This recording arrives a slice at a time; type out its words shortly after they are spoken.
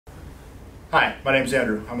Hi, my name's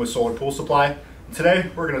Andrew. I'm with Solar Pool Supply. And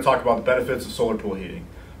today we're going to talk about the benefits of solar pool heating.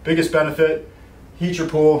 Biggest benefit, heat your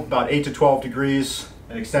pool about 8 to 12 degrees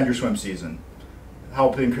and extend your swim season.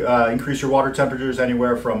 Help increase your water temperatures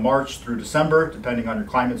anywhere from March through December, depending on your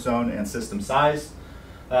climate zone and system size.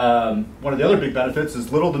 One of the other big benefits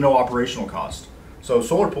is little to no operational cost. So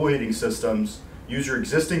solar pool heating systems use your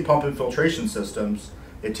existing pump and filtration systems.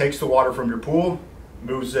 It takes the water from your pool,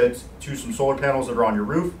 moves it to some solar panels that are on your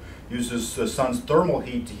roof, uses the sun's thermal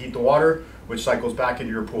heat to heat the water, which cycles back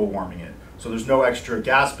into your pool, warming it. So there's no extra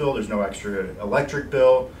gas bill, there's no extra electric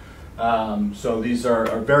bill. So these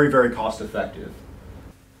are very, very cost effective.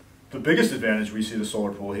 The biggest advantage we see to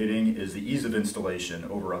solar pool heating is the ease of installation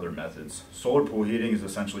over other methods. Solar pool heating is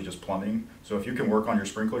essentially just plumbing. So if you can work on your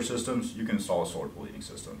sprinkler systems, you can install a solar pool heating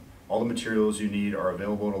system. All the materials you need are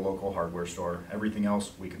available at a local hardware store. Everything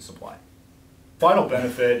else we can supply. Final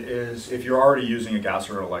benefit is if you're already using a gas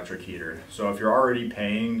or electric heater. So if you're already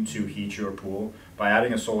paying to heat your pool, by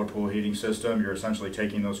adding a solar pool heating system, you're essentially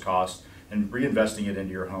taking those costs and reinvesting it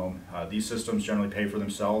into your home. These systems generally pay for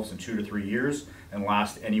themselves in 2 to 3 years and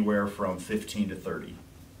last anywhere from 15 to 30.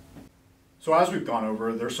 So as we've gone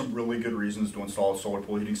over, there's some really good reasons to install a solar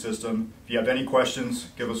pool heating system. If you have any questions,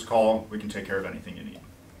 give us a call. We can take care of anything you need.